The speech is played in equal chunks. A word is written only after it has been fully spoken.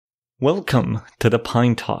Welcome to the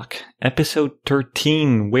PineTalk, episode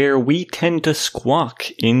 13, where we tend to squawk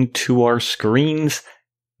into our screens.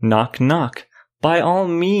 Knock, knock. By all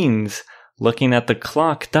means, looking at the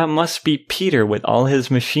clock, that must be Peter with all his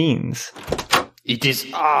machines. It is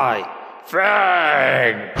I,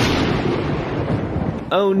 FAANG!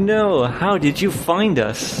 Oh no, how did you find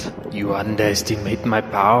us? You underestimate my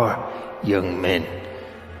power, young man.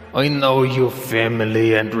 I know your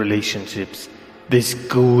family and relationships. The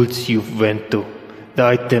schools you've went to, the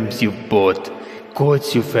items you've bought,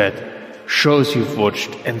 courts you've had, shows you've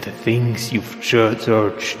watched, and the things you've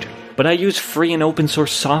searched. But I use free and open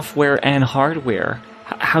source software and hardware.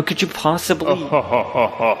 How could you possibly...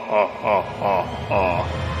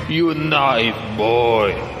 You naive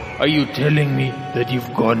boy. Are you telling me that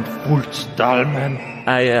you've gone full Stallman?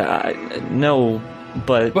 No,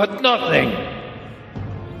 but... But nothing!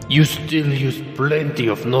 You still use plenty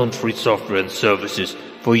of non-free software and services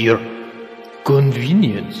for your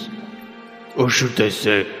convenience. Or should I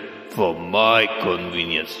say, for my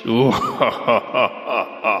convenience.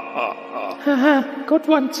 Good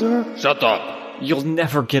one, sir. Shut up. You'll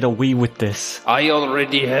never get away with this. I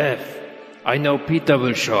already have. I know Peter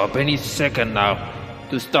will show up any second now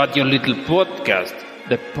to start your little podcast,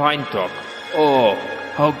 the PineTalk. Oh,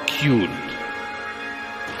 how cute.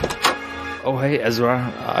 Oh, hey,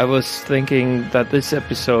 Ezra. I was thinking that this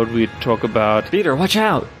episode we'd talk about... Peter, watch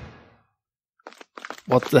out!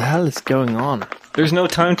 What the hell is going on? There's no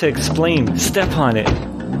time to explain. Step on it.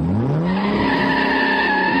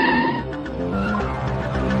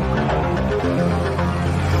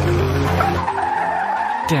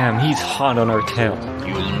 Damn, he's hot on our tail.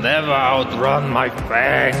 You'll never outrun my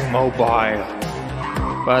FAANG mobile.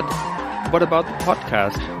 But what about the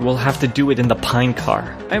podcast? We'll have to do it in the Pine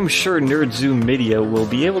car. I'm sure NerdZoom Media will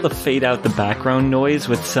be able to fade out the background noise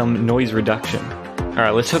with some noise reduction.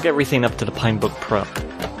 Alright, let's hook everything up to the Pinebook Pro.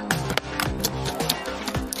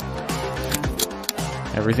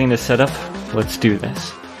 Everything is set up. Let's do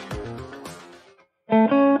this.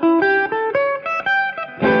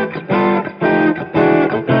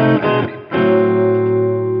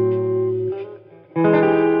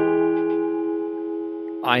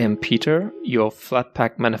 I am Peter, your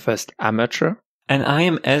Flatpak Manifest amateur. And I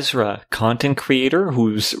am Ezra, content creator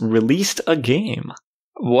who's released a game.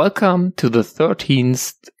 Welcome to the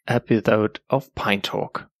 13th episode of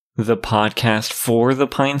PineTalk, the podcast for the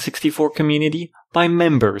PINE64 community by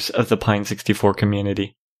members of the PINE64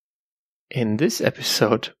 community. In this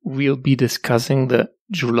episode, we'll be discussing the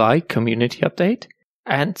July community update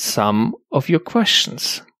and some of your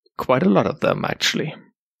questions. Quite a lot of them, actually.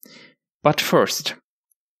 But first,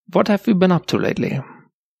 what have we been up to lately?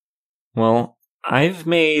 Well, I've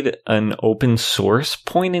made an open source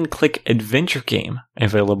point-and-click adventure game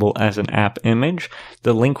available as an app image.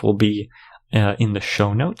 The link will be in the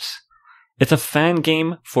show notes. It's a fan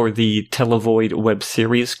game for the Televoid web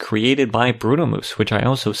series created by Brutomoose, which I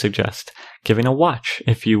also suggest giving a watch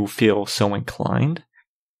if you feel so inclined.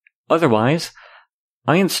 Otherwise,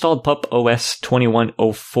 I installed Pup OS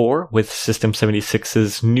 2104 with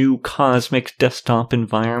System76's new Cosmic desktop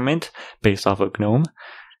environment based off of GNOME.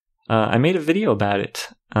 I made a video about it.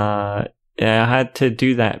 I had to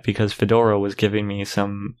do that because Fedora was giving me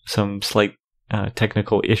some slight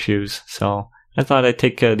technical issues, so I thought I'd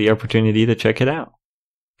take the opportunity to check it out.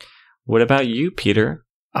 What about you, Peter?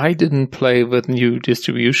 I didn't play with new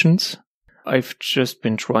distributions. I've just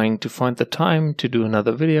been trying to find the time to do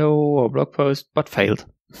another video or blog post, but failed.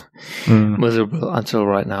 Miserable until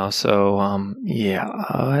right now. So,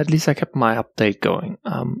 at least I kept my update going.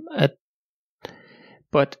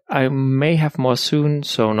 But I may have more soon,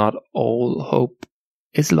 so not all hope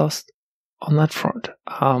is lost on that front.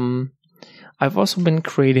 I've also been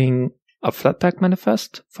creating a Flatpak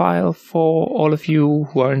manifest file for all of you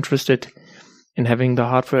who are interested in having the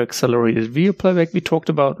hardware accelerated video playback we talked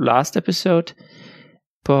about last episode,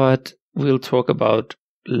 but we'll talk about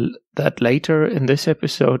that later in this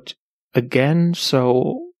episode again.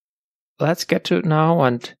 So let's get to it now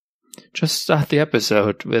and just start the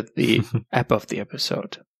episode with the app of the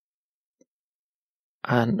episode.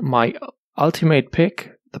 And my ultimate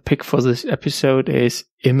pick, the pick for this episode, is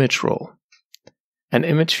ImageRoll, an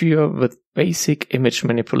image viewer with basic image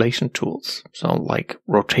manipulation tools, so like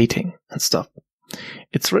rotating and stuff.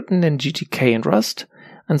 It's written in GTK and Rust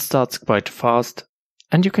and starts quite fast,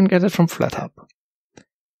 and you can get it from FlatHub.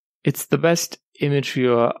 It's the best image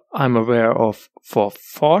viewer I'm aware of for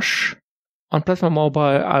Phosh. On Platform Mobile,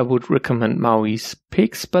 I would recommend Maui's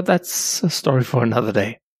Pix, but that's a story for another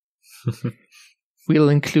day. We'll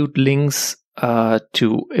include links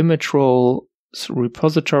to ImageRoll's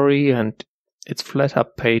repository and its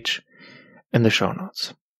FlatHub page in the show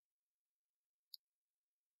notes.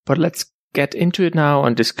 But let's get into it now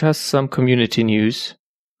and discuss some community news,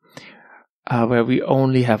 where we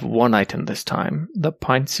only have one item this time, the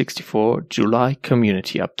PINE64 July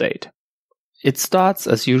Community update. It starts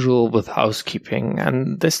as usual with housekeeping,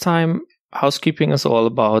 and this time housekeeping is all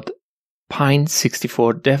about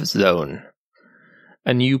PINE64 Dev Zone,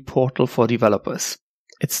 a new portal for developers.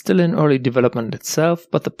 It's still in early development itself,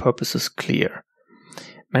 but the purpose is clear: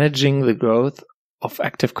 managing the growth of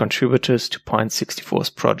active contributors to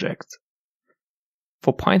PINE64's project.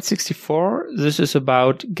 For PINE64, this is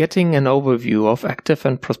about getting an overview of active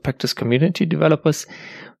and prospective community developers,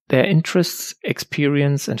 their interests,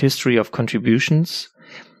 experience, and history of contributions,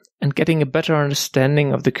 and getting a better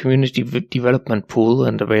understanding of the community development pool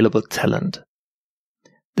and available talent.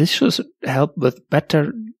 This should help with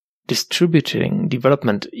better distributing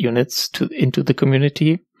development units into the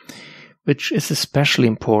community, which is especially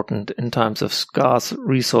important in times of scarce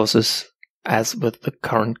resources, as with the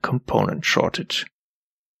current component shortage.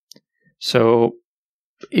 So,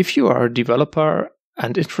 if you are a developer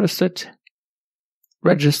and interested,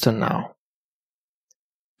 register now.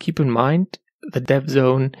 Keep in mind, the dev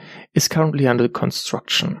zone is currently under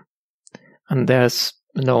construction, and there's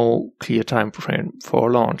no clear time frame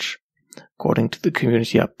for launch, according to the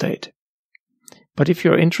community update. But if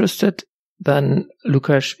you're interested, then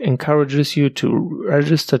Lukasz encourages you to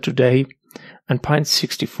register today, and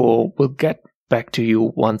PINE64 will get back to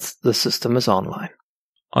you once the system is online.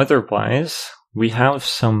 Otherwise, we have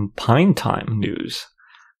some PineTime news.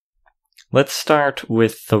 Let's start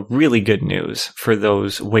with the really good news for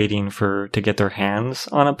those waiting to get their hands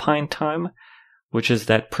on a PineTime, which is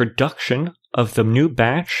that production of the new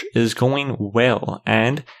batch is going well,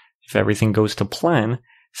 and if everything goes to plan,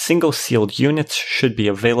 single sealed units should be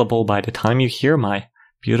available by the time you hear my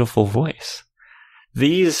beautiful voice.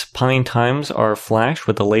 These PineTimes are flashed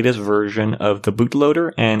with the latest version of the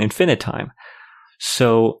bootloader and InfiniTime,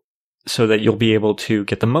 so that you'll be able to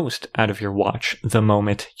get the most out of your watch the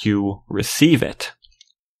moment you receive it.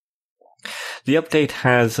 The update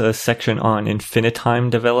has a section on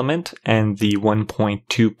InfiniTime development and the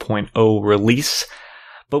 1.2.0 release,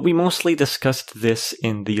 but we mostly discussed this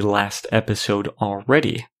in the last episode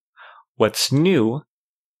already. What's new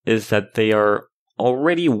is that they are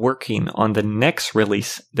already working on the next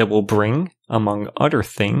release that will bring, among other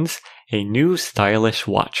things, a new stylish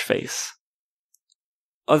watch face.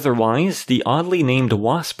 Otherwise, the oddly named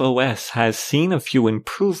Wasp OS has seen a few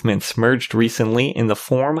improvements merged recently in the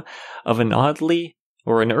form of an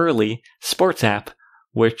early sports app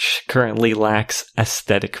which currently lacks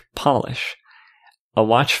aesthetic polish. A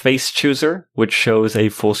watch face chooser, which shows a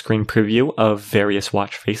full screen preview of various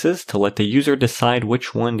watch faces to let the user decide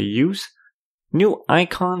which one to use, new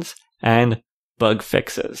icons, and bug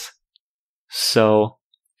fixes. So,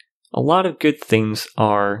 a lot of good things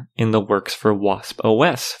are in the works for Wasp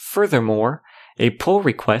OS. Furthermore, a pull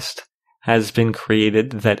request has been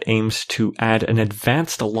created that aims to add an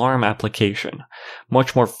advanced alarm application,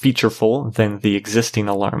 much more featureful than the existing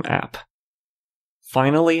alarm app.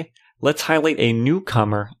 Finally, let's highlight a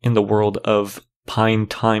newcomer in the world of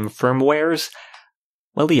PineTime firmwares,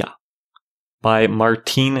 Malia, by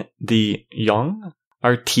Martin de Jong,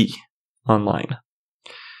 RT, online.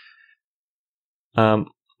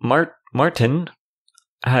 Martin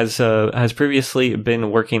has previously been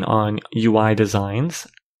working on UI designs,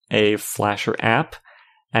 a Flasher app,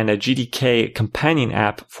 and a GTK companion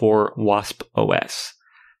app for Wasp OS.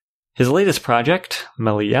 His latest project,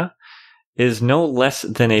 Malia, is no less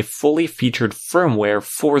than a fully featured firmware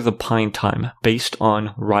for the PineTime based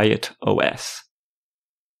on Riot OS.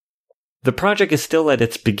 The project is still at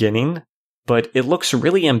its beginning, but it looks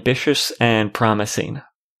really ambitious and promising.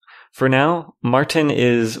 For now, Martin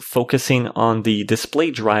is focusing on the display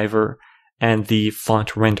driver and the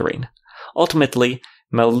font rendering. Ultimately,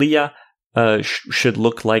 Malia should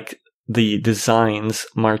look like the designs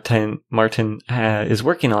Martin is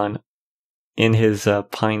working on in his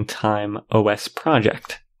PineTime OS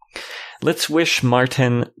project. Let's wish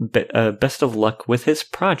Martin best of luck with his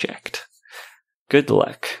project. Good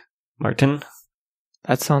luck, Martin.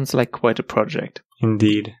 That sounds like quite a project.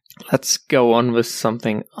 Indeed. Let's go on with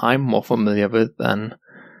something I'm more familiar with than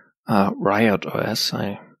Riot OS.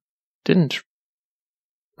 I didn't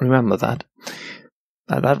remember that.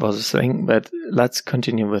 That was a thing, but let's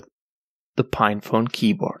continue with the PinePhone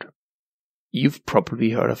keyboard. You've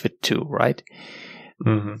probably heard of it too, right?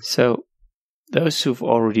 Mm-hmm. So, those who've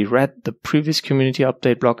already read the previous community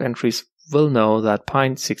update blog entries will know that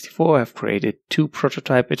PineTalk have created 2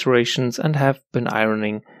 prototype iterations and have been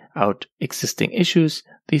ironing out existing issues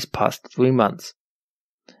these past 3 months.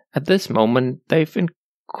 At this moment, they've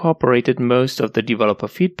incorporated most of the developer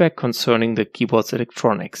feedback concerning the keyboard's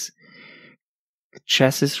electronics,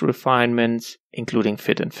 chassis refinements, including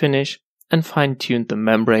fit and finish, and fine-tuned the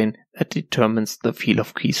membrane that determines the feel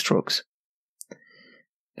of keystrokes.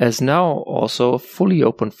 There's now also a fully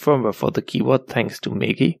open firmware for the keyboard thanks to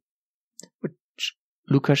Megi, which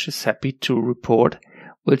Lukasz is happy to report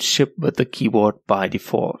will ship with the keyboard by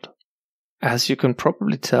default. As you can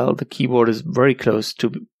probably tell, the keyboard is very close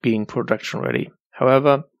to being production ready.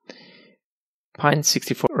 However,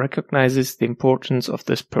 PINE64 recognizes the importance of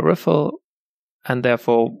this peripheral and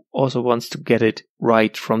therefore also wants to get it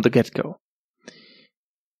right from the get-go.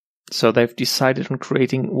 So they've decided on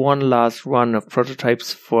creating one last run of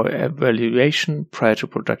prototypes for evaluation prior to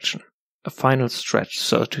production, a final stretch,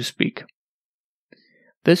 so to speak.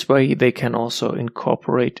 This way they can also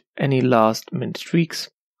incorporate any last-minute tweaks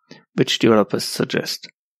which developers suggest.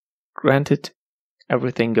 Granted,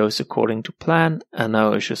 everything goes according to plan and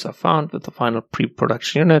no issues are found with the final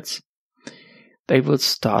pre-production units. They will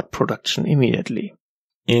start production immediately.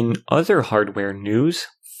 In other hardware news,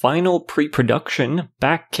 final pre-production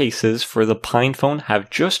back cases for the PinePhone have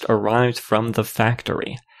just arrived from the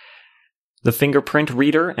factory. The fingerprint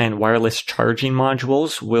reader and wireless charging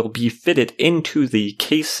modules will be fitted into the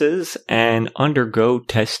cases and undergo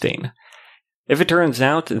testing. If it turns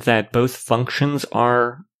out that both functions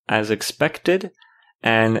are as expected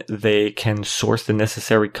and they can source the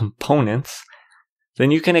necessary components,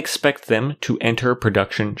 then you can expect them to enter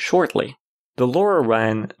production shortly. The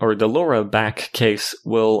LoRa back case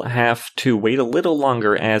will have to wait a little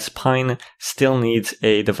longer as Pine still needs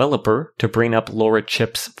a developer to bring up LoRa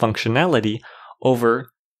chips functionality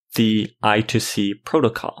over the I2C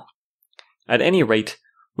protocol. At any rate,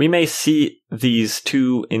 we may see these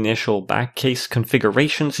two initial back case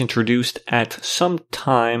configurations introduced at the same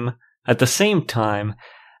time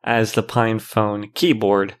as the PinePhone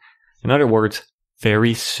keyboard. In other words,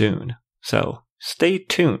 very soon. So stay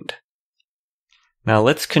tuned. Now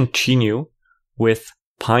let's continue with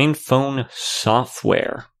PinePhone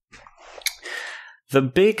software. The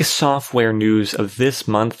big software news of this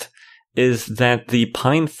month is that the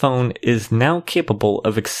PinePhone is now capable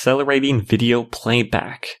of accelerating video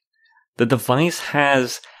playback. The device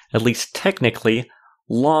has, at least technically,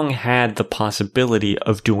 long had the possibility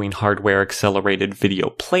of doing hardware-accelerated video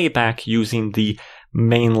playback using the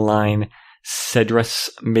mainline Cedrus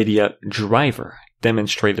Media driver,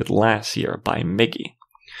 demonstrated last year by Megi,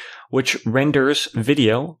 which renders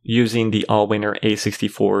video using the Allwinner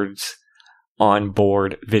A64's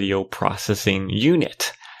onboard video processing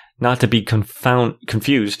unit, not to be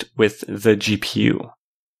confused with the GPU.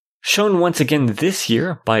 Shown once again this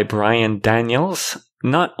year by Brian Daniels,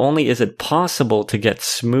 not only is it possible to get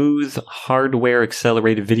smooth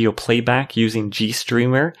hardware-accelerated video playback using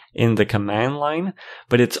GStreamer in the command line,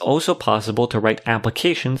 but it's also possible to write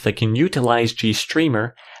applications that can utilize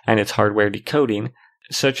GStreamer and its hardware decoding,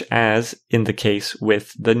 such as in the case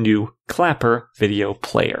with the new Clapper video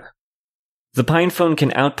player. The PinePhone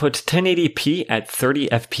can output 1080p at 30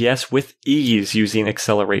 FPS with ease using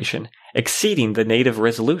acceleration, exceeding the native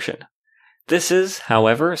resolution. This is,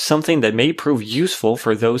 however, something that may prove useful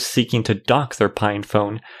for those seeking to dock their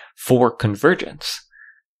PinePhone for convergence.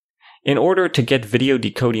 In order to get video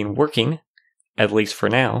decoding working, at least for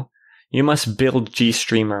now, you must build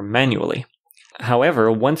GStreamer manually.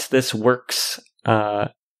 However, once this work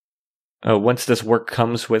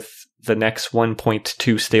comes with the next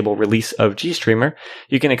 1.2 stable release of GStreamer,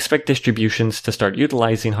 you can expect distributions to start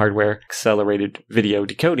utilizing hardware-accelerated video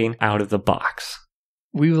decoding out of the box.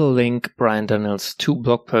 We will link Brian Daniels' 2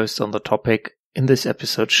 blog posts on the topic in this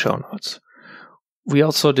episode's show notes. We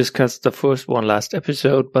also discussed the first one last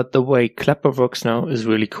episode, but the way Clapper works now is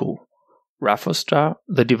really cool. Rafostar,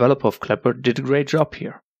 the developer of Clapper, did a great job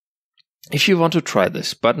here. If you want to try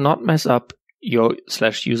this, but not mess up your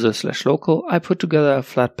 /user/local, I put together a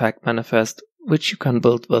Flatpak manifest, which you can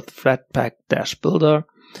build with Flatpak-Builder.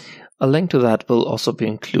 A link to that will also be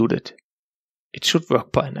included. It should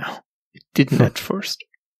work by now. It didn't at first.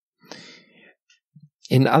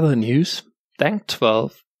 In other news, Dank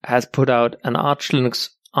 12 has put out an Arch Linux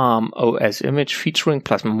ARM OS image featuring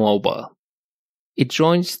Plasma Mobile. It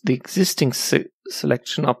joins the existing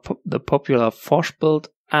selection of the popular Forge build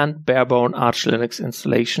and barebone Arch Linux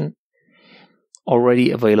installation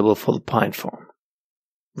already available for the PinePhone.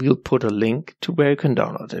 We'll put a link to where you can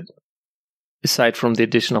download it. Aside from the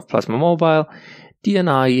addition of Plasma Mobile,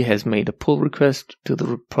 DNI has made a pull request to the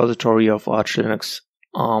repository of Arch Linux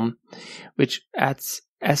ARM, which adds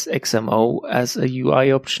Sxmo as a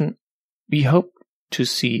UI option. We hope to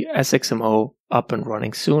see Sxmo up and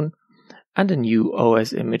running soon, and a new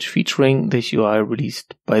OS image featuring this UI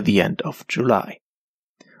released by the end of July.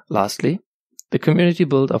 Lastly, the community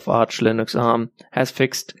build of Arch Linux ARM has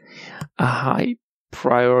fixed a high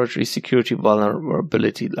priority security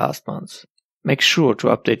vulnerability last month. Make sure to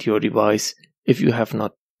update your device if you have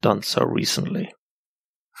not done so recently.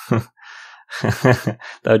 That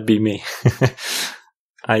would be me.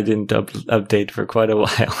 I didn't update for quite a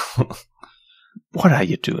while. What are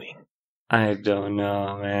you doing? I don't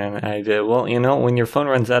know, man. I did. Well, when your phone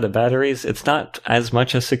runs out of batteries, it's not as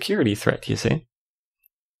much a security threat, you see?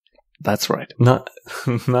 That's right.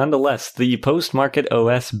 Nonetheless, the post-market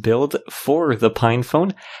OS build for the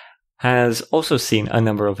PinePhone has also seen a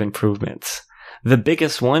number of improvements. The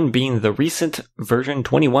biggest one being the recent version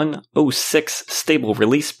 21.06 stable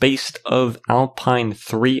release based of Alpine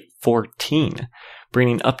 3.14,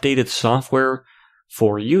 bringing updated software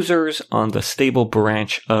for users on the stable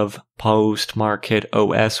branch of post-market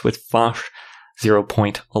OS with FAANG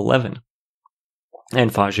 0.11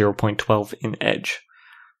 and FAANG 0.12 in Edge.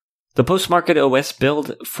 The post-market OS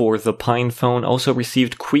build for the PinePhone also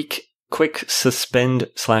received quick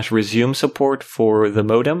suspend/resume support for the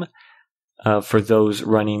modem for those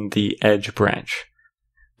running the Edge branch.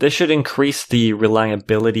 This should increase the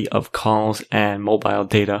reliability of calls and mobile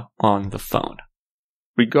data on the phone.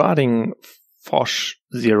 Regarding FAANG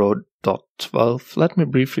 0.12, let me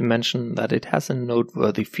briefly mention that it has a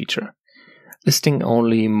noteworthy feature, listing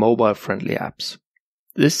only mobile-friendly apps.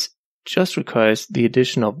 This just requires the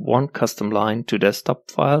addition of one custom line to desktop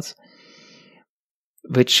files,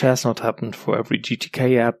 which has not happened for every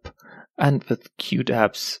GTK app, and with Qt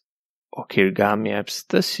apps or Kirigami apps,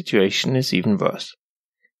 the situation is even worse.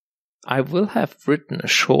 I will have written a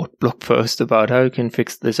short blog post about how you can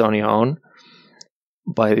fix this on your own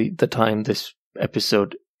by the time this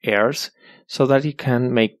episode airs, so that you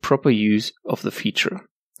can make proper use of the feature.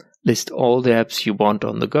 List all the apps you want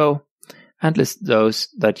on the go, and list those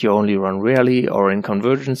that you only run rarely or in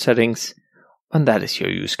convergence settings, and that is your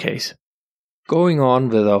use case. Going on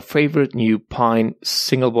with our favorite new Pine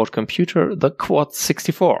single-board computer, the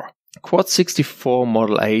Quad64. Quad64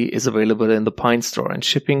 Model A is available in the Pine Store and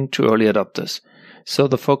shipping to early adopters, so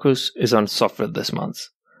the focus is on software this month.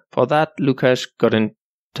 For that, Lukasz got in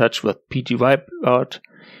touch with PG Wipeout,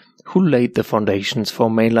 who laid the foundations for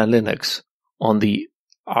mainline Linux on the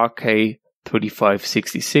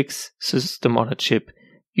RK3566 system on a chip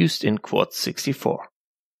used in Quad64.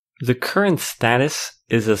 The current status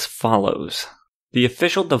is as follows. The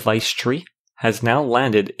official device tree has now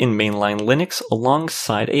landed in mainline Linux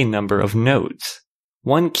alongside a number of nodes.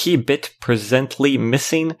 One key bit presently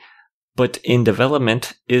missing but in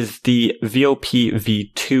development is the VOP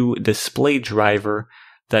v2 display driver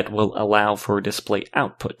that will allow for display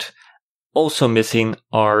output. Also missing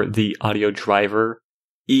are the audio driver,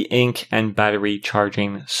 e-ink, and battery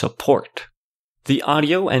charging support. The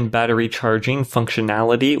audio and battery charging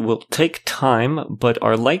functionality will take time, but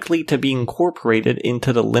are likely to be incorporated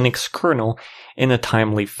into the Linux kernel in a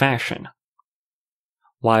timely fashion.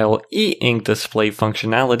 While e-ink display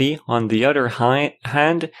functionality, on the other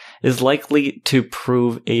hand, is likely to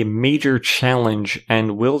prove a major challenge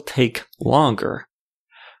and will take longer.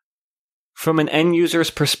 From an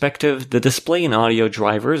end-user's perspective, the display and audio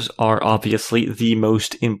drivers are obviously the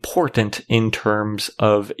most important in terms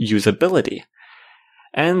of usability.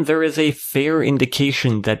 And there is a fair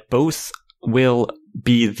indication that both will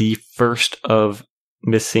be the first of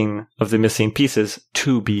the missing pieces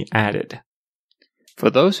to be added. For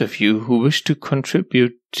those of you who wish to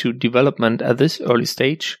contribute to development at this early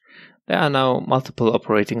stage, there are now multiple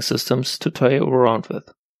operating systems to toy around with.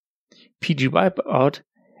 PG Wipeout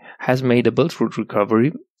has made a build root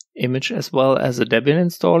recovery image as well as a Debian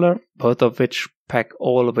installer, both of which pack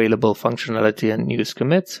all available functionality and newest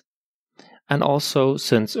commits. And also,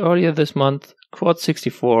 since earlier this month,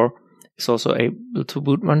 Quad64 is also able to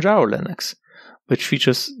boot Manjaro Linux, which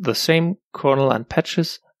features the same kernel and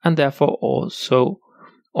patches and therefore also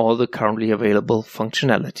all the currently available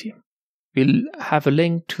functionality. We'll have a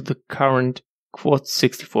link to the current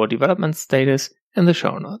Quad64 development status in the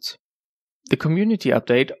show notes. The community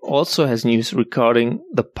update also has news regarding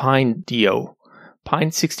the PineDio,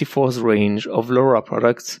 PINE64's range of LoRa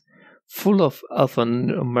products full of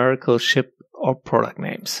alphanumerical chip or product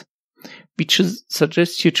names. We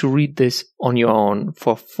suggest you to read this on your own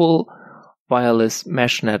for full wireless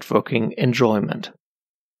mesh networking enjoyment.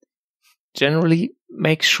 Generally,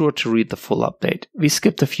 make sure to read the full update. We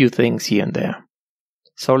skipped a few things here and there.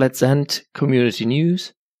 So let's end community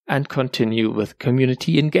news and continue with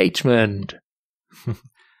community engagement.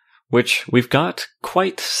 Which we've got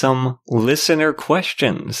quite some listener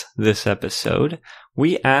questions this episode.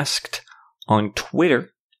 We asked, on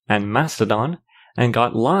Twitter and Mastodon and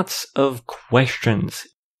got lots of questions.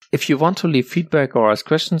 If you want to leave feedback or ask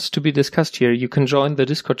questions to be discussed here, you can join the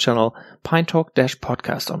Discord channel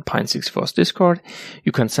PineTalk-podcast on Pine64's Discord.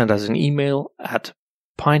 You can send us an email at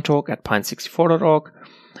PineTalk@pine64.org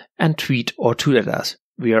and tweet or tweet at us.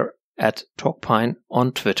 We are at TalkPine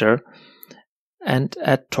on Twitter and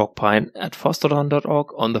at TalkPine@fastodon.org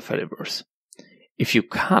on the Fediverse. If you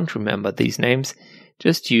can't remember these names,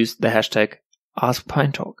 just use the hashtag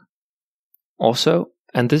AskPineTalk. Also,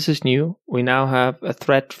 and this is new, we now have a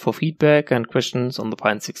thread for feedback and questions on the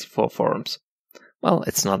Pine64 forums. Well,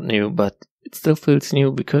 it's not new, but it still feels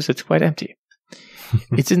new because it's quite empty.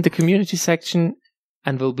 It's in the community section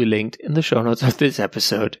and will be linked in the show notes of this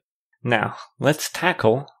episode. Now, let's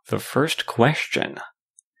tackle the first question.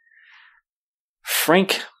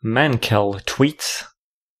 Frank Mankel tweets,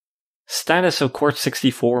 status of Quartz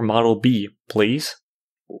 64 Model B, please.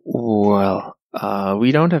 Well,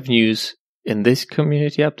 we don't have news in this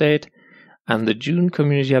community update, and the June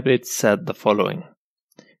community update said the following.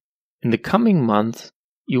 In the coming month,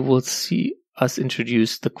 you will see us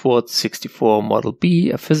introduce the Quartz 64 Model B,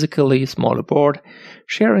 a physically smaller board,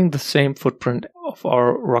 sharing the same footprint of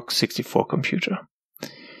our Rock 64 computer.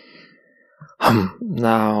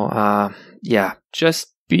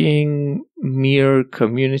 Just being mere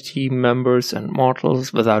community members and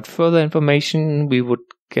mortals without further information, we would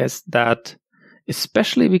guess that,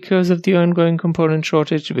 especially because of the ongoing component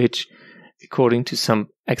shortage, which, according to some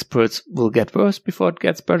experts, will get worse before it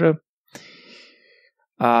gets better.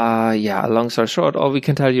 Long story short, all we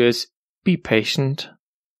can tell you is be patient.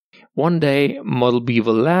 One day, Model B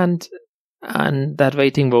will land, and that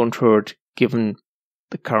waiting won't hurt, given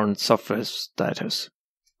the current software status.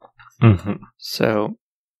 Mm-hmm. So,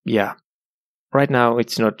 right now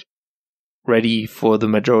it's not ready for the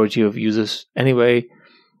majority of users anyway.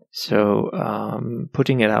 So,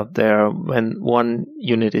 putting it out there when one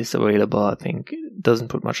unit is available, I think doesn't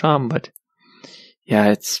put much harm, but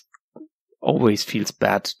it's always feels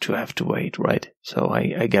bad to have to wait, right? So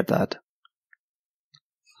I get that.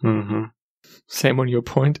 Mm-hmm. Same on your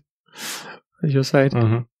point, on your side,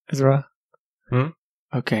 Ezra? Mm-hmm.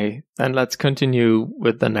 Okay, then let's continue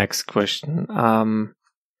with the next question.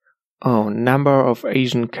 Number of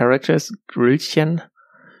Asian characters, Grillchen,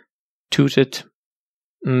 tooted.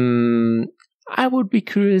 I would be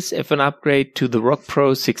curious if an upgrade to the Rock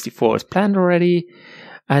Pro 64 is planned already,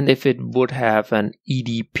 and if it would have an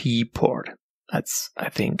EDP port. That's, I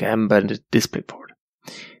think, embedded display port.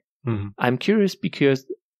 Mm-hmm. I'm curious because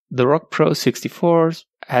the Rock Pro 64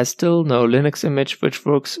 has still no Linux image which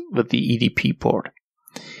works with the EDP port.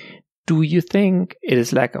 Do you think it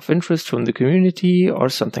is lack of interest from the community or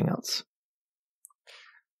something else?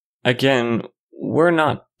 Again, we're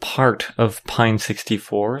not part of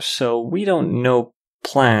Pine64, so we don't know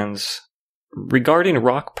plans. Regarding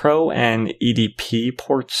Rock Pro and EDP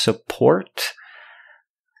port support,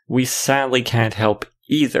 we sadly can't help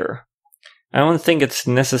either. I don't think it's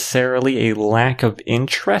necessarily a lack of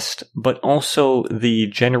interest, but also the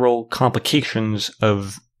general complications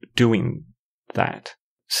of doing that.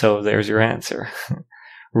 So there's your answer.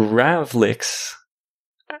 Ravlix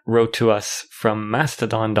wrote to us from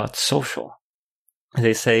mastodon.social.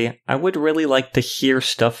 They say, I would really like to hear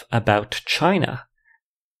stuff about China.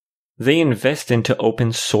 They invest into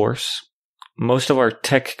open source. Most of our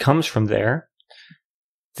tech comes from there.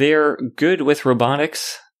 They're good with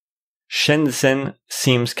robotics. Shenzhen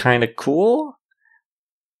seems kind of cool.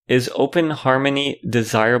 Is Open Harmony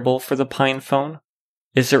desirable for the PinePhone?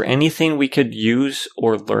 Is there anything we could use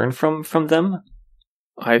or learn from them?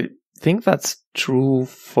 I think that's true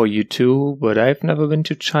for you too, but I've never been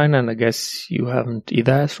to China, and I guess you haven't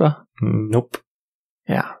either, Ezra? Nope.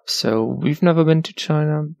 Yeah, so we've never been to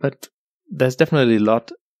China, but there's definitely a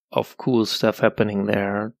lot of cool stuff happening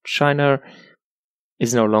there. China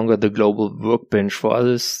is no longer the global workbench for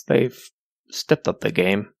others. They've stepped up the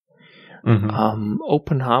game. Mm-hmm.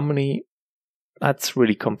 Open Harmony, that's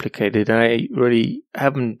really complicated. I really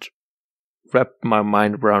haven't wrapped my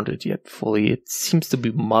mind around it yet fully. It seems to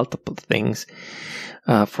be multiple things,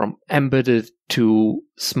 from embedded to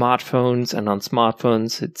smartphones, and on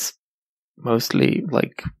smartphones it's mostly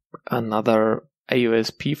like another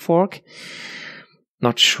AOSP fork.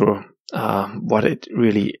 Not sure what it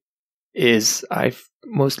really is. I've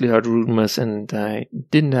mostly heard rumors and I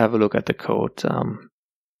didn't have a look at the code.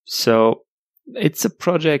 So it's a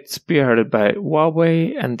project spearheaded by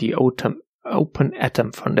Huawei and the Open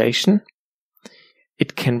Atom Foundation.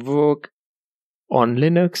 It can work on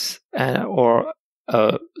Linux or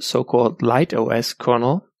a so-called light OS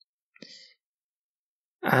kernel.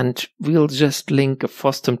 And we'll just link a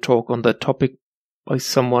FOSDEM talk on the topic by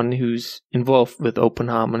someone who's involved with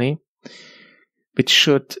OpenHarmony, which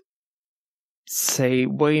should say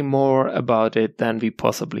way more about it than we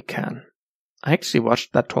possibly can. I actually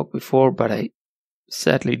watched that talk before, but I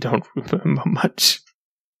sadly don't remember much.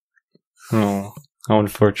 Oh, how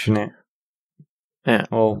unfortunate. Yeah.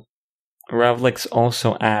 Well, Ravlix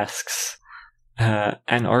also asks,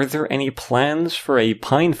 and are there any plans for a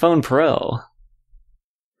PinePhone Pro?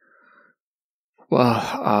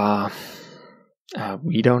 Well,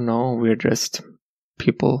 we don't know. We're just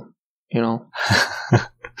people, We're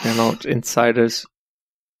not insiders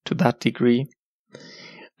to that degree.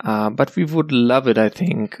 But we would love it, I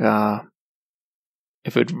think,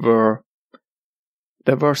 if it were.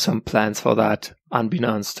 There were some plans for that,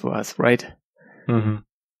 unbeknownst to us, right? Mm-hmm.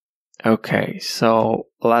 Okay, so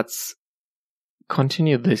let's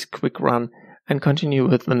continue this quick run and continue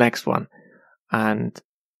with the next one. And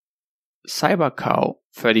CyberCow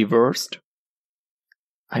 31st.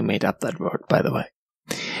 I made up that word, by the way.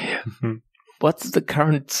 Mm-hmm. What's the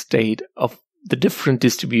current state of the different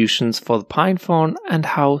distributions for the PinePhone and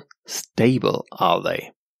how stable are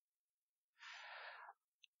they?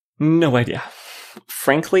 No idea.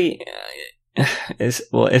 Frankly,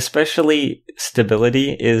 especially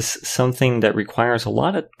stability is something that requires a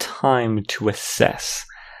lot of time to assess.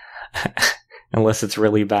 Unless it's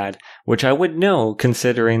really bad, which I would know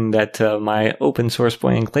considering that my open source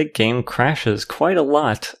point and click game crashes quite a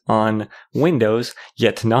lot on Windows,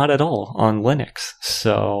 yet not at all on Linux.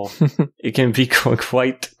 So it can be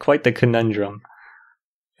quite the conundrum.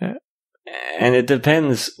 Yeah. And it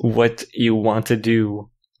depends what you want to do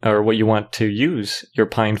or what you want to use your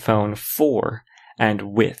PinePhone for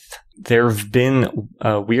and with. There have been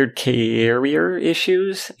weird carrier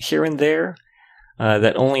issues here and there.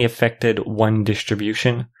 That only affected one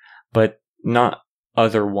distribution, but not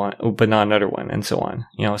another one, and so on.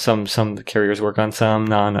 Some carriers work on some,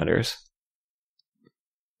 not on others.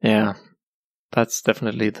 Yeah, that's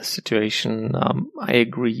definitely the situation. I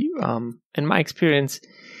agree. In my experience,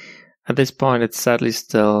 at this point, it's sadly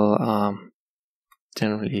still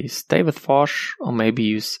generally stay with Phosh or maybe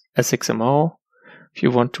use Sxmo if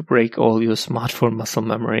you want to break all your smartphone muscle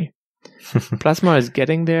memory. Plasma is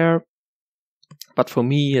getting there. But for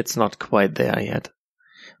me, it's not quite there yet.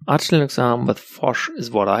 Arch Linux ARM with Phosh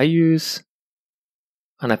is what I use.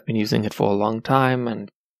 And I've been using it for a long time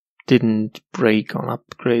and didn't break on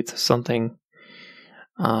upgrades or something.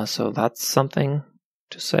 So that's something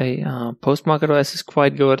to say. Postmarket OS is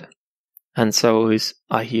quite good. And so is,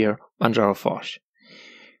 I hear, Manjaro Phosh.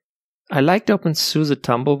 I liked OpenSUSE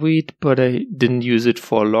Tumbleweed, but I didn't use it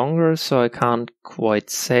for longer, so I can't quite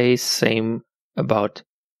say. Same about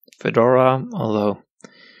Fedora, although,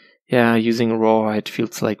 using raw, it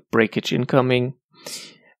feels like breakage incoming.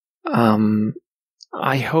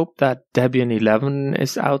 I hope that Debian 11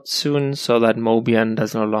 is out soon, so that Mobian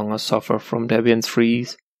does no longer suffer from Debian's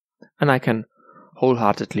freeze, and I can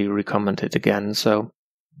wholeheartedly recommend it again. So,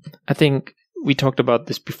 I think we talked about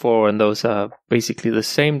this before, and those are basically the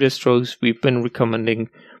same distros we've been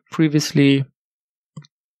recommending previously,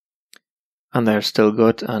 and they're still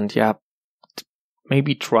good, and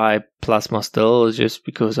maybe try Plasma still, just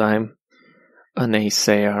because I'm a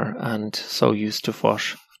naysayer and so used to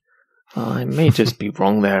Phosh. I may just be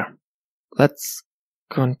wrong there. Let's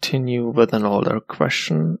continue with an older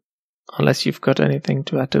question, unless you've got anything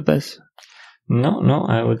to add to this. No,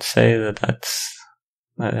 I would say that's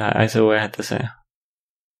I said what I had to say.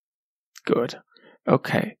 Good.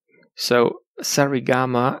 Okay. So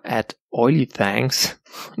Sarigama at OilyThanks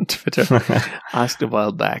on Twitter asked a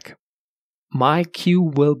while back, my Q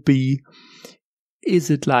will be,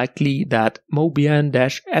 is it likely that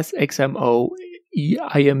Mobian-Sxmo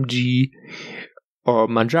EIMG or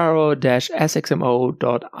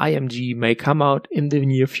Manjaro-Sxmo.img may come out in the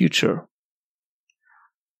near future?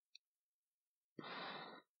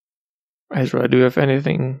 Ezra, do you have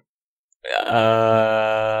anything?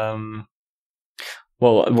 Well,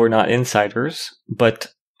 we're not insiders,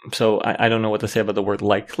 but so I don't know what to say about the word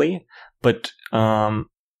likely, but Manjaro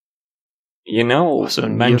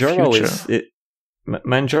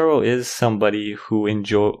is somebody who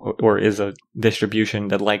is a distribution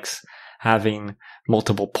that likes having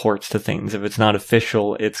multiple ports to things. If it's not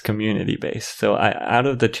official, it's community based. So out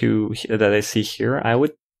of the two that I see here, I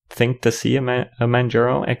would think to see a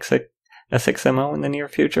Manjaro Sxmo in the near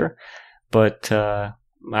future, but I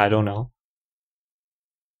don't know.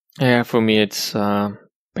 Yeah, for me it's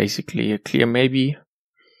basically a clear maybe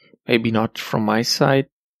not from my side.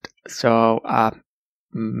 So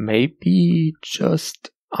maybe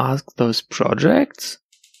just ask those projects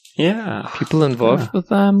Yeah. People involved with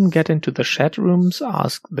them get into the chat rooms,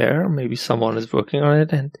 ask there. Maybe someone is working on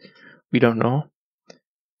it and we don't know.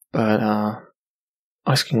 But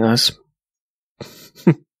asking us.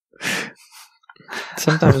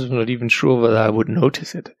 Sometimes I'm not even sure whether I would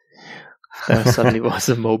notice it. There suddenly was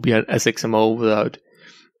a Mobi Sxmo without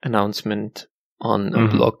announcement on a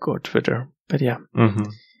blog or Twitter. But yeah.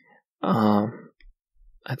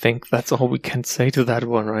 I think that's all we can say to that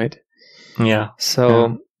one, right? Yeah.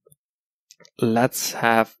 So let's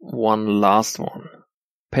have one last one.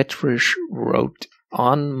 Petrish wrote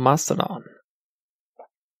on Mastodon,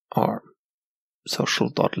 or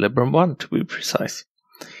social.librem1 to be precise.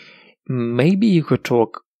 Maybe you could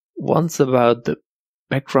talk once about the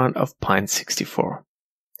background of Pine64.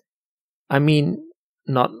 I mean,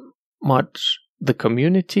 not much the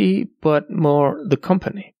community, but more the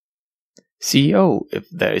company. CEO, if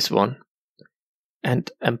there is one, and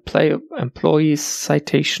employee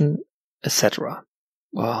citation, etc.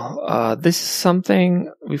 Well, this is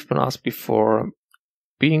something we've been asked before.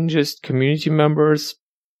 Being just community members,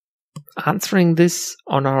 answering this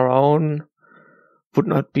on our own would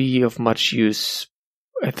not be of much use.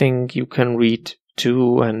 I think you can read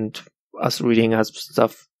too, and us reading us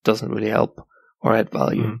stuff doesn't really help or add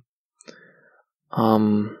value.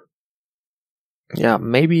 Yeah,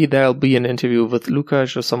 maybe there'll be an interview with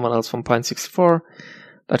Lukáš or someone else from Pine64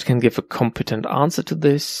 that can give a competent answer to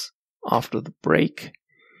this after the break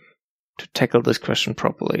to tackle this question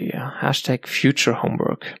properly. Hashtag future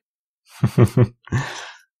homework.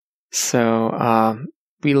 So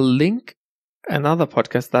we'll link another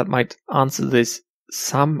podcast that might answer this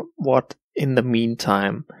somewhat in the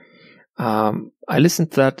meantime. I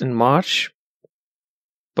listened to that in March,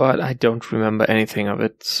 but I don't remember anything of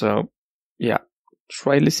it. So yeah,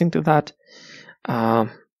 try listening to that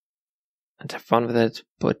and have fun with it,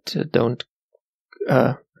 but don't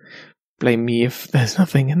blame me if there's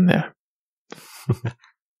nothing in there.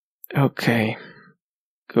 Okay,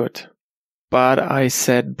 good. But I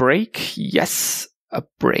said break. Yes, a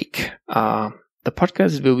break. The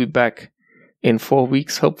podcast will be back in 4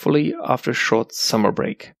 weeks, hopefully, after a short summer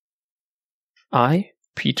break. I,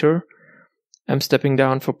 Peter, am stepping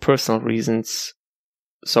down for personal reasons,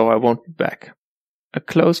 so I won't be back. A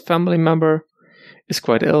close family member is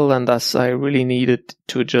quite ill, and thus I really needed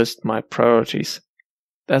to adjust my priorities.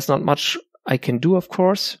 There's not much I can do, of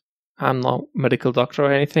course. I'm no medical doctor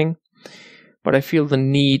or anything, but I feel the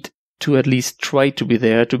need to at least try to be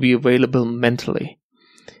there, to be available mentally.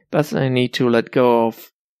 Thus I need to let go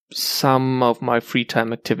of some of my free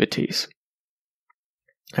time activities,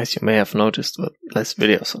 as you may have noticed with less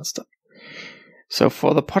videos and stuff. So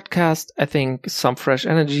for the podcast, I think some fresh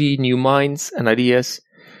energy, new minds and ideas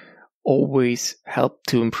always help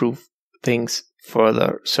to improve things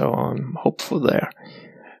further. So I'm hopeful there.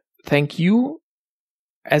 Thank you,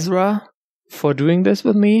 Ezra, for doing this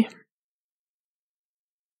with me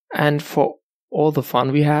and for all the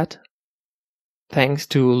fun we had. Thanks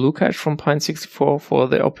to Lukáš from Pine64 for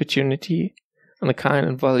the opportunity and the kind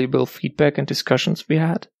and valuable feedback and discussions we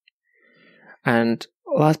had. And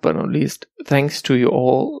last but not least, thanks to you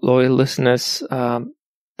all loyal listeners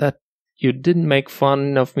that you didn't make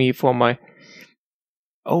fun of me for my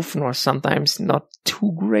often or sometimes not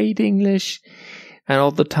too great English and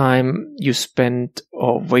all the time you spent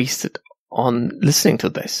or wasted on listening to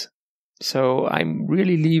this. So I'm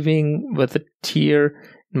really leaving with a tear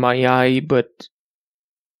in my eye, but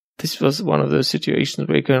this was one of those situations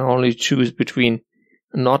where you can only choose between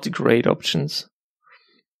not great options,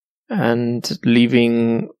 and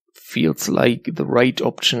leaving feels like the right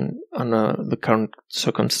option under the current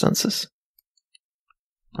circumstances.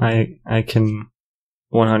 I can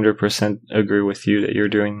 100% agree with you that you're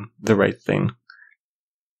doing the right thing.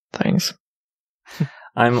 Thanks.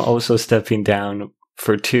 I'm also stepping down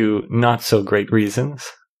for 2 not so great reasons.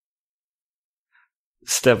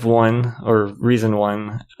 Step 1, or reason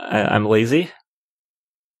 1, I'm lazy.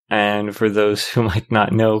 And for those who might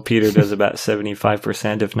not know, Peter does about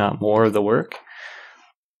 75%, if not more, of the work.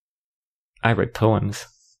 I write poems.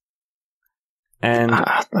 And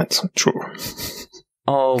that's not true.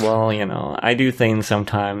 Oh, well, I do things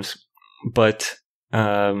sometimes, but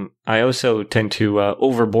I also tend to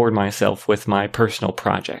overboard myself with my personal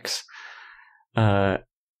projects. I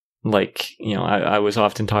was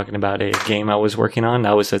often talking about a game I was working on.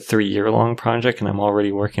 That was a 3-year-long project, and I'm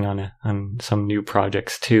already working on some new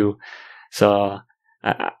projects too. So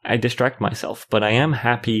I distract myself, but I am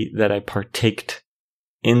happy that I partaked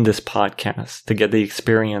in this podcast to get the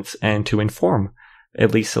experience and to inform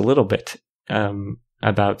at least a little bit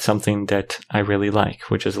about something that I really like,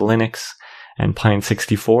 which is Linux and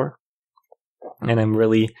Pine64. And I'm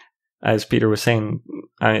really, as Peter was saying,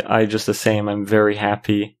 I just the same. I'm very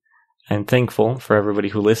happy and thankful for everybody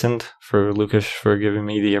who listened, for Lucas for giving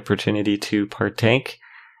me the opportunity to partake.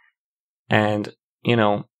 And,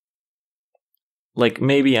 like,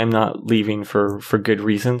 maybe I'm not leaving for good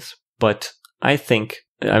reasons, but I think,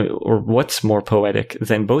 or what's more poetic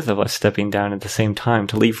than both of us stepping down at the same time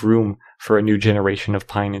to leave room for a new generation of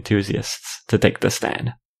Pine enthusiasts to take the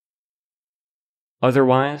stand.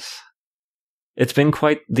 Otherwise, it's been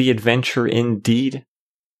quite the adventure indeed.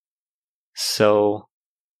 So,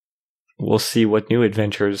 we'll see what new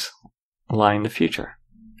adventures lie in the future.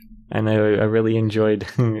 And I really enjoyed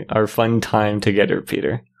our fun time together,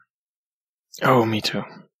 Peter. Oh, me too.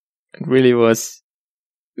 It really was.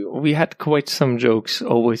 We had quite some jokes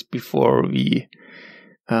always before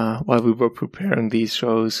while we were preparing these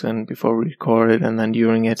shows and before we recorded, and then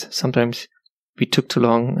during it. Sometimes we took too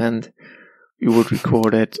long and we would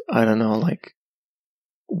record it, I don't know, like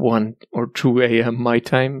 1 or 2 a.m. my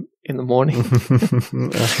time in the morning.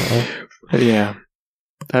 But yeah,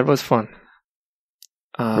 that was fun.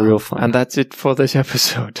 Real fun. And that's it for this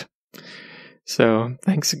episode. So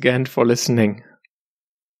thanks again for listening.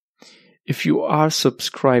 If you are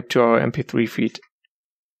subscribed to our MP3 feed,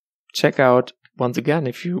 check out, once again,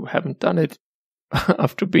 if you haven't done it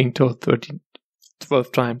after being told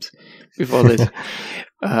 12 times before this,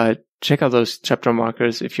 check out those chapter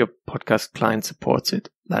markers if your podcast client supports it,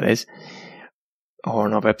 that is, or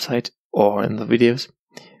on our website or in the videos.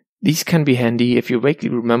 These can be handy if you vaguely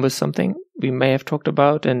remember something we may have talked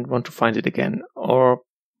about and want to find it again, or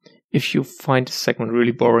if you find a segment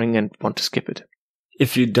really boring and want to skip it.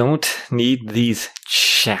 If you don't need these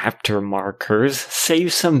chapter markers,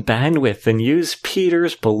 save some bandwidth and use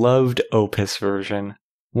Peter's beloved Opus version.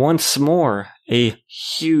 Once more, a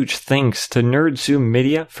huge thanks to NerdZoom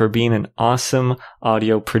Media for being an awesome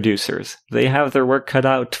audio producers. They have their work cut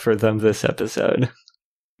out for them this episode.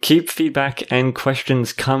 Keep feedback and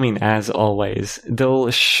questions coming as always. They'll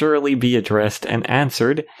surely be addressed and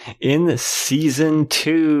answered in Season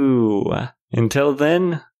 2. Until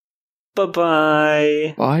then,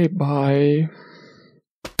 bye-bye. Bye-bye.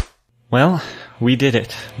 Well, we did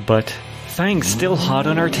it, but FAANG's still hot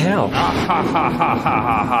on our tail.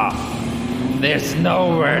 There's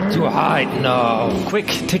nowhere to hide now. Quick,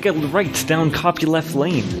 take a right down copy left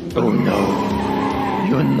lane. Oh no.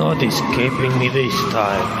 You're not escaping me this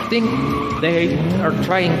time. I think they are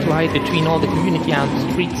trying to hide between all the community and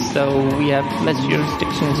the streets, so we have less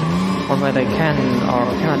jurisdictions on where they can or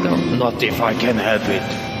cannot go. Not if I can help it.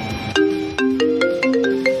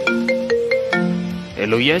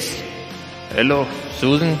 Hello, yes? Hello,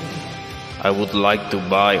 Susan? I would like to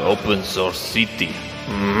buy Open Source City.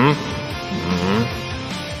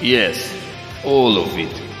 Yes, all of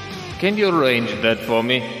it. Can you arrange that for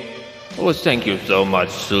me? Oh, thank you so much,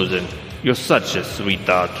 Susan. You're such a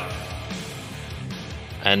sweetheart.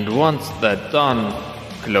 And once that's done,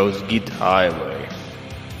 close Git Highway.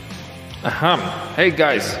 Hey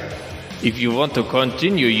guys, if you want to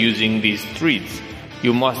continue using these streets,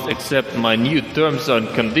 you must accept my new terms and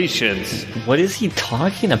conditions. What is he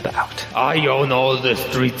talking about? I own all the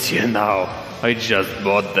streets here now. I just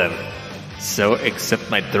bought them. So accept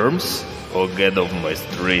my terms or get off my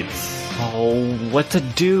streets. Oh, what to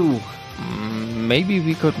do? Maybe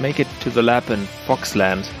we could make it to the lab in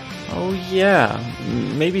Foxland. Oh yeah,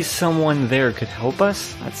 maybe someone there could help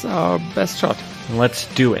us? That's our best shot. Let's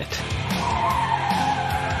do it.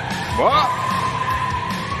 What?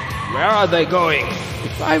 Where are they going?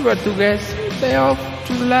 If I were to guess, they are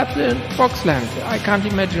to the lab in Foxland. I can't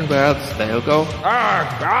imagine where else they'll go.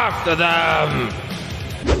 After them!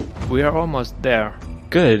 We are almost there.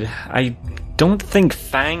 Good. I don't think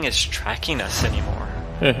FAANG is tracking us anymore.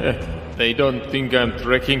 They don't think I'm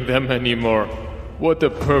tracking them anymore. What a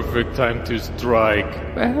perfect time to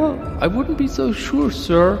strike. Well, I wouldn't be so sure,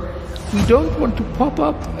 sir. We don't want to pop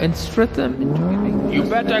up and threat them into giving. You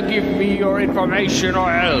better give me your information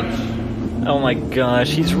or else. Oh my gosh,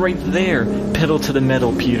 he's right there. Pedal to the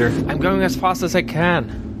metal, Peter. I'm going as fast as I can.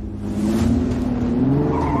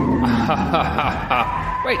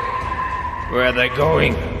 Wait, where are they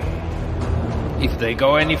going? If they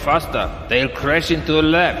go any faster, they'll crash into the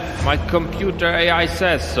lab. My computer AI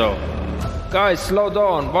says so. Guys, slow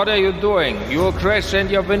down. What are you doing? You will crash and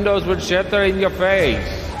your windows will shatter in your face.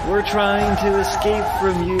 We're trying to escape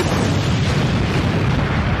from you.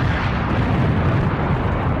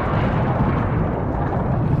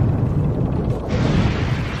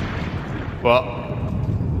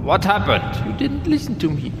 What happened? You didn't listen to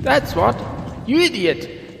me. That's what. You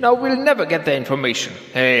idiot. Now we'll never get the information.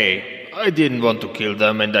 Hey, I didn't want to kill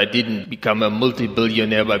them and I didn't become a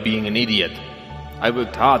multi-billionaire by being an idiot. I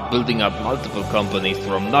worked hard building up multiple companies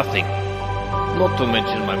from nothing. Not to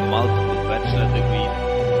mention my multiple bachelor degrees.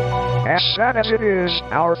 As sad as it is,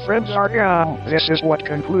 our friends are gone. This is what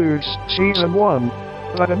concludes Season 1.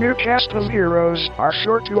 But a new cast of heroes are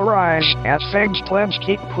sure to arise as FAANG's plans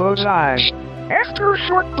keep close eyes. After a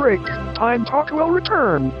short break, PineTalk will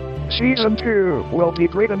return. Season 2 will be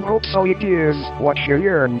great and hopefully give what you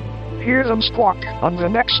yearn. Hear them squawk on the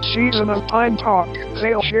next season of PineTalk.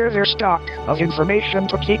 They'll share their stock of information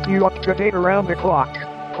to keep you up to date around the clock.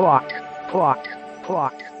 Clock, clock,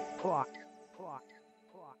 clock, clock.